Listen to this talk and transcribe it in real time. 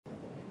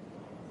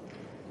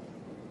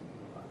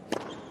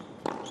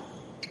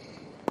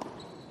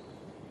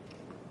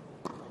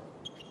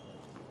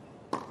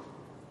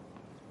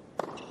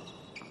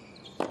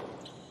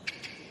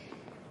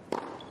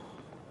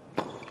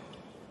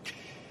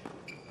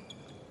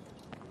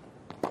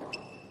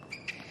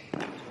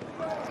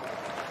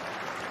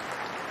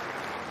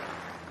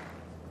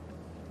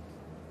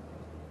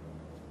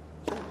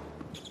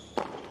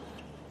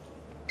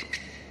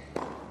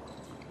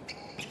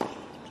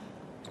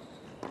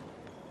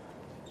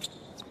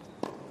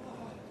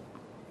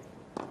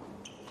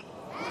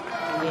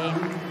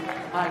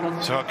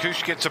So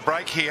Valkusz gets a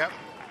break here.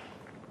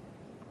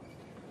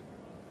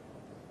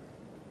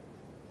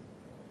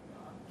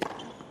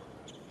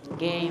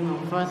 Game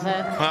of first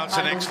set. Well, it's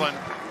an excellent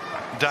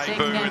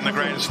debut in the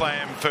Grand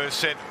Slam. First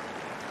set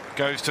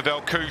goes to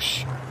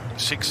Valkusz,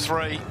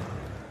 6-3.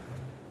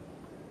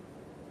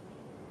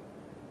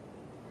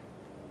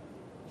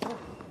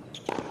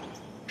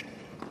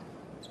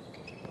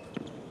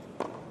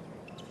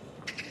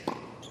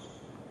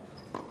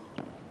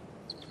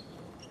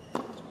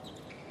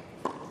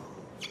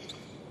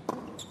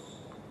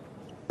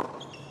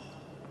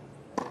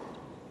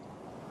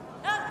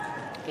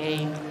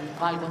 Cain,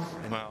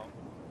 Valkusz. Well.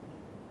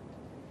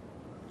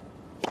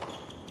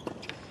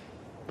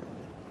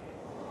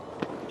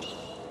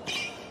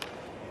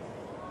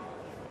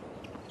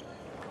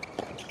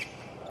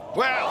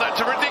 Wow, that's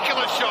a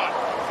ridiculous shot.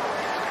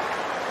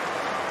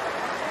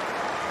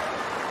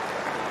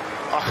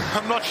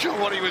 I'm not sure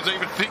what he was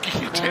even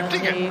thinking,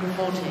 attempting it.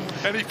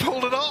 And he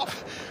pulled it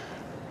off.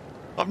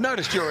 I've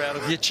noticed you're out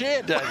of your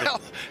chair, David.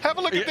 Well, have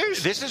a look at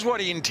this. This is what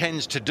he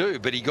intends to do,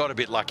 but he got a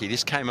bit lucky.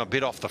 This came a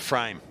bit off the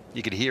frame.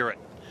 You could hear it.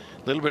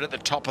 A little bit at the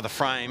top of the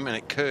frame, and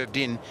it curved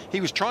in.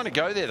 He was trying to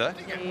go there, though.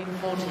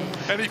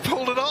 And he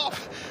pulled it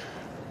off.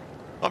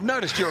 I've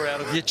noticed you're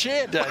out of your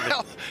chair, David.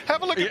 Well,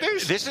 have a look at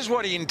this. This is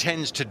what he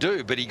intends to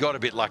do, but he got a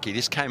bit lucky.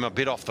 This came a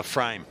bit off the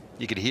frame.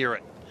 You could hear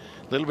it.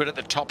 A little bit at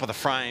the top of the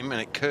frame,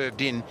 and it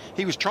curved in.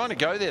 He was trying to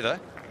go there, though.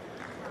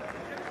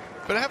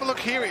 But have a look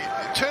here.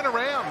 Turn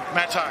around,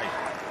 Mate.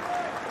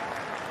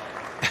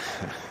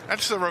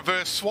 That's the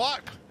reverse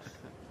swipe.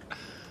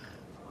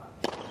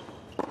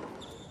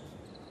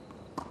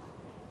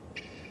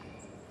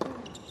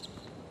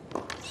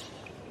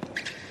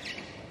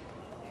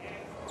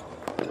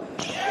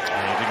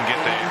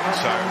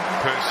 So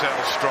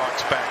Purcell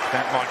strikes back.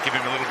 That might give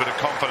him a little bit of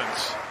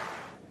confidence.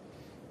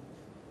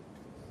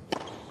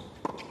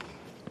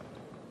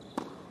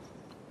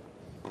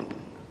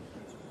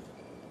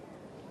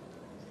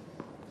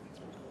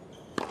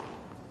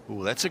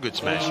 Oh, that's a good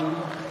smash.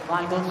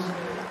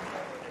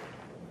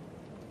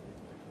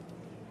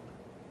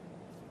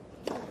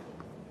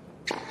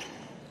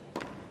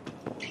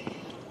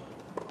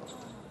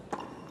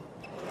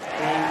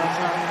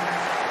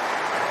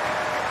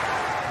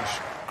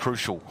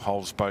 Crucial,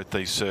 holds both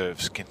these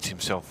serves, gets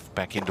himself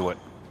back into it.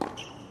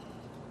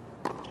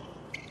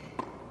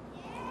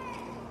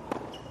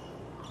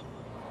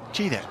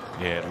 Gee, that.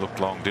 Yeah, it looked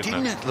long,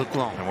 didn't it? Look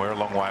long? And we're a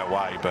long way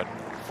away, but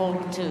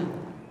 4-2.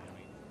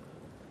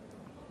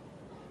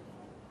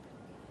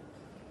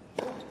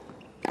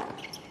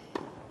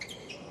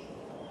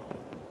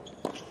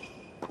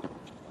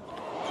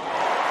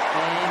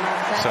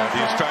 So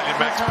the Australian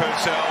Max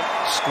Purcell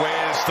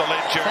squares the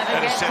ledger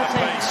at a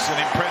centrepiece. An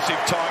impressive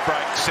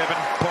tie-break, 7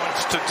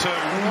 points to 2.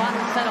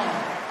 1 settle.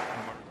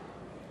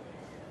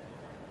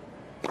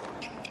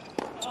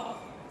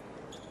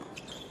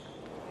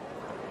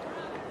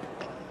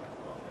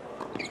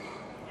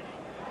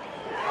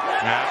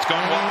 Now it's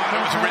gone wide.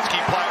 It was a risky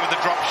play with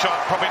the drop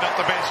shot. Probably not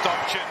the best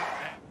option.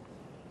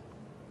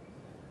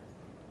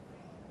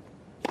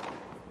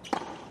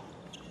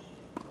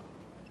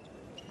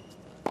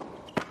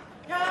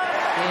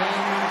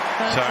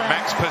 So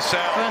Max Purcell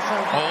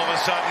all of a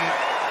sudden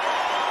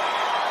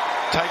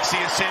takes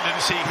the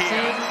ascendancy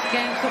here.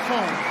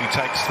 He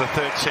takes the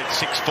third set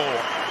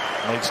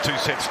 6-4. Leads 2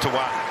 sets to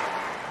 1.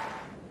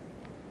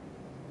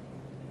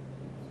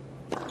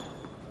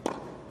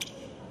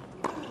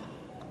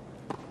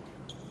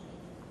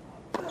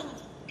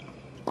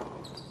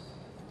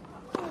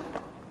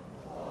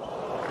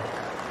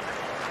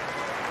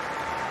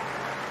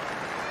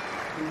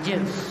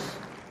 Yes.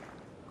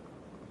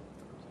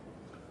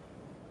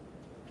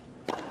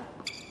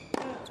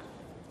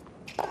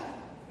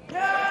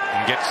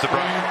 And gets the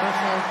break.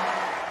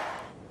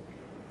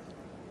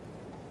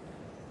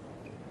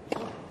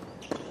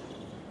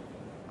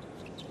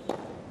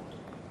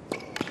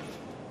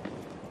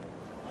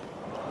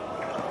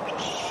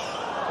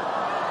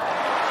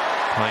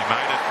 Well, he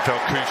made it,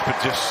 Valkusz, but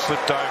just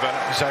slipped over.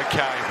 He's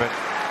okay, but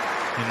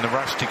in the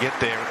rush to get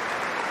there,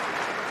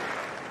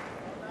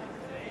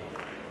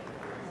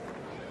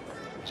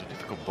 it was a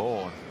difficult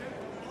ball.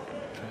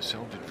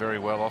 Purcell did very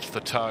well off the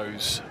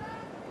toes.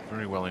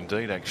 Very well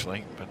indeed,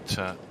 actually, but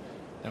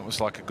that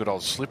was like a good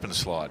old slip and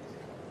slide.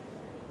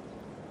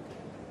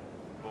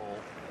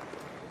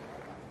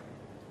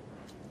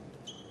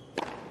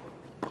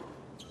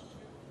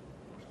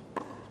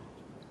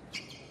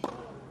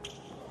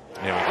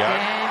 There we go.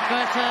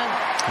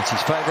 It's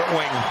his favourite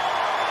wing.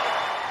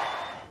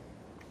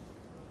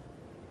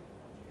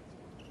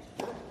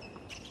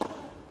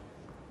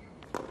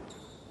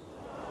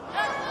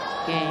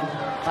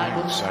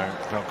 So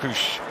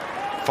Valkusz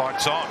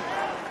fights on.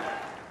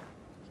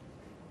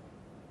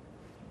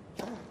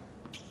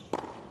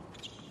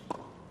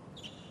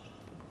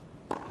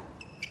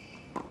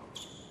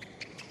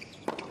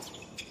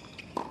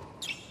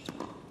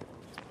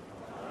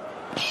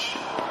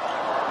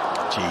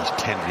 Geez,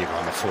 tentative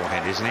on the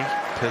forehand, isn't he,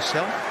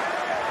 Purcell?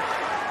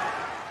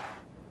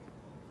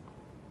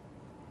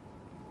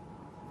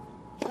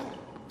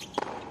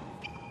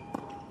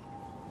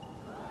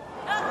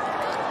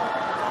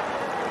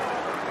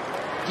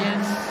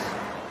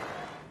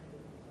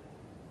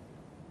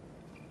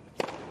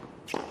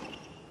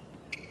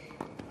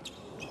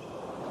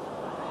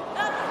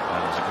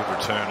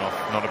 turn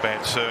off, not a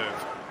bad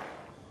serve.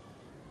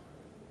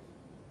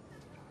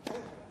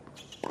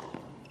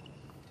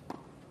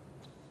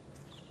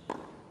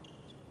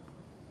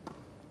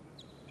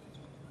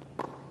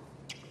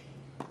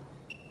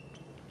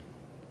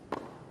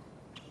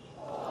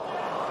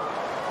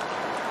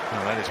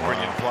 Well, that is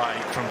brilliant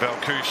play from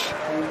Valkusz.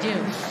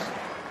 Deuce.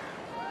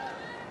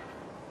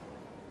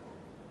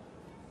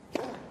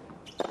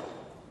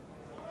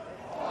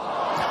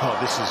 Oh,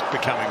 this is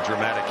becoming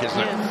dramatic, isn't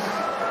it?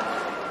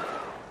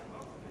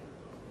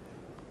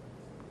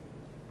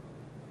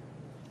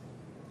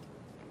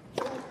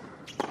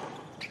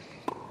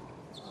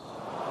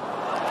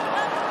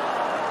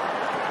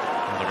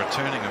 Well, the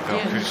returning of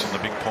Valkusz on the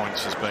big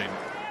points has been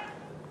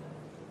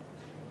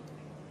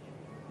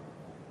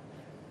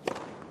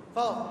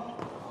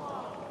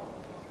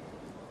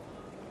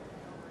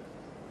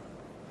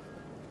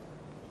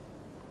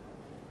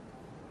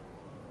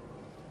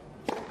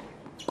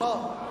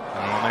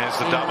and there's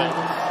the double.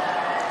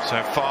 So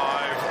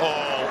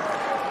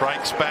 5-all,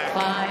 breaks back.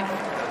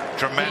 5.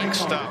 Dramatic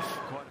stuff.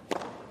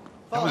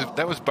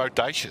 That was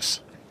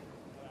bodacious.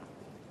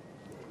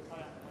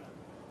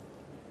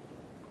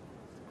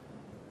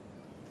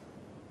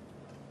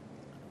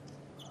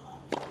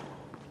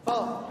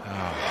 Oh,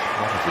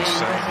 what have we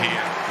seen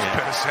here?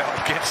 Purcell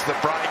gets the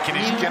break and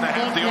he's going to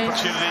have the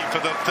opportunity for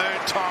the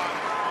third time.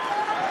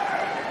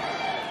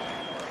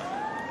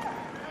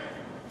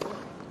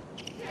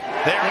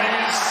 There it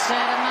is.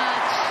 Third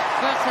match.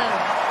 Purcell.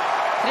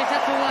 3-1,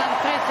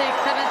 3-6,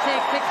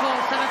 7-6,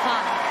 6-4,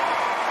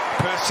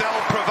 7-5. Purcell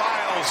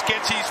prevails,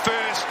 gets his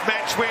first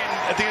match win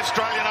at the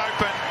Australian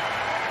Open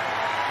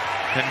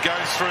and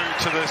goes through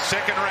to the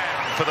second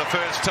round for the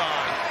first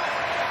time.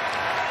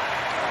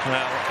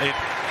 Well, it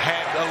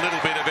had a little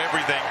bit of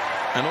everything.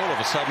 And all of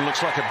a sudden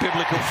looks like a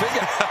biblical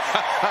figure.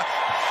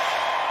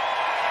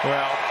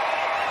 Well,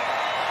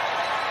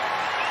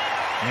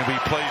 he'll be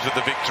pleased with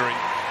the victory.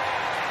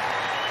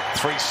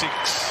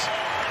 3-6.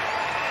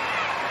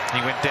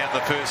 He went down the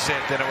first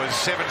set, then it was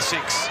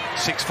 7-6,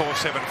 6-4,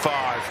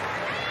 7-5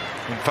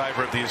 in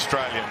favour of the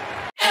Australian.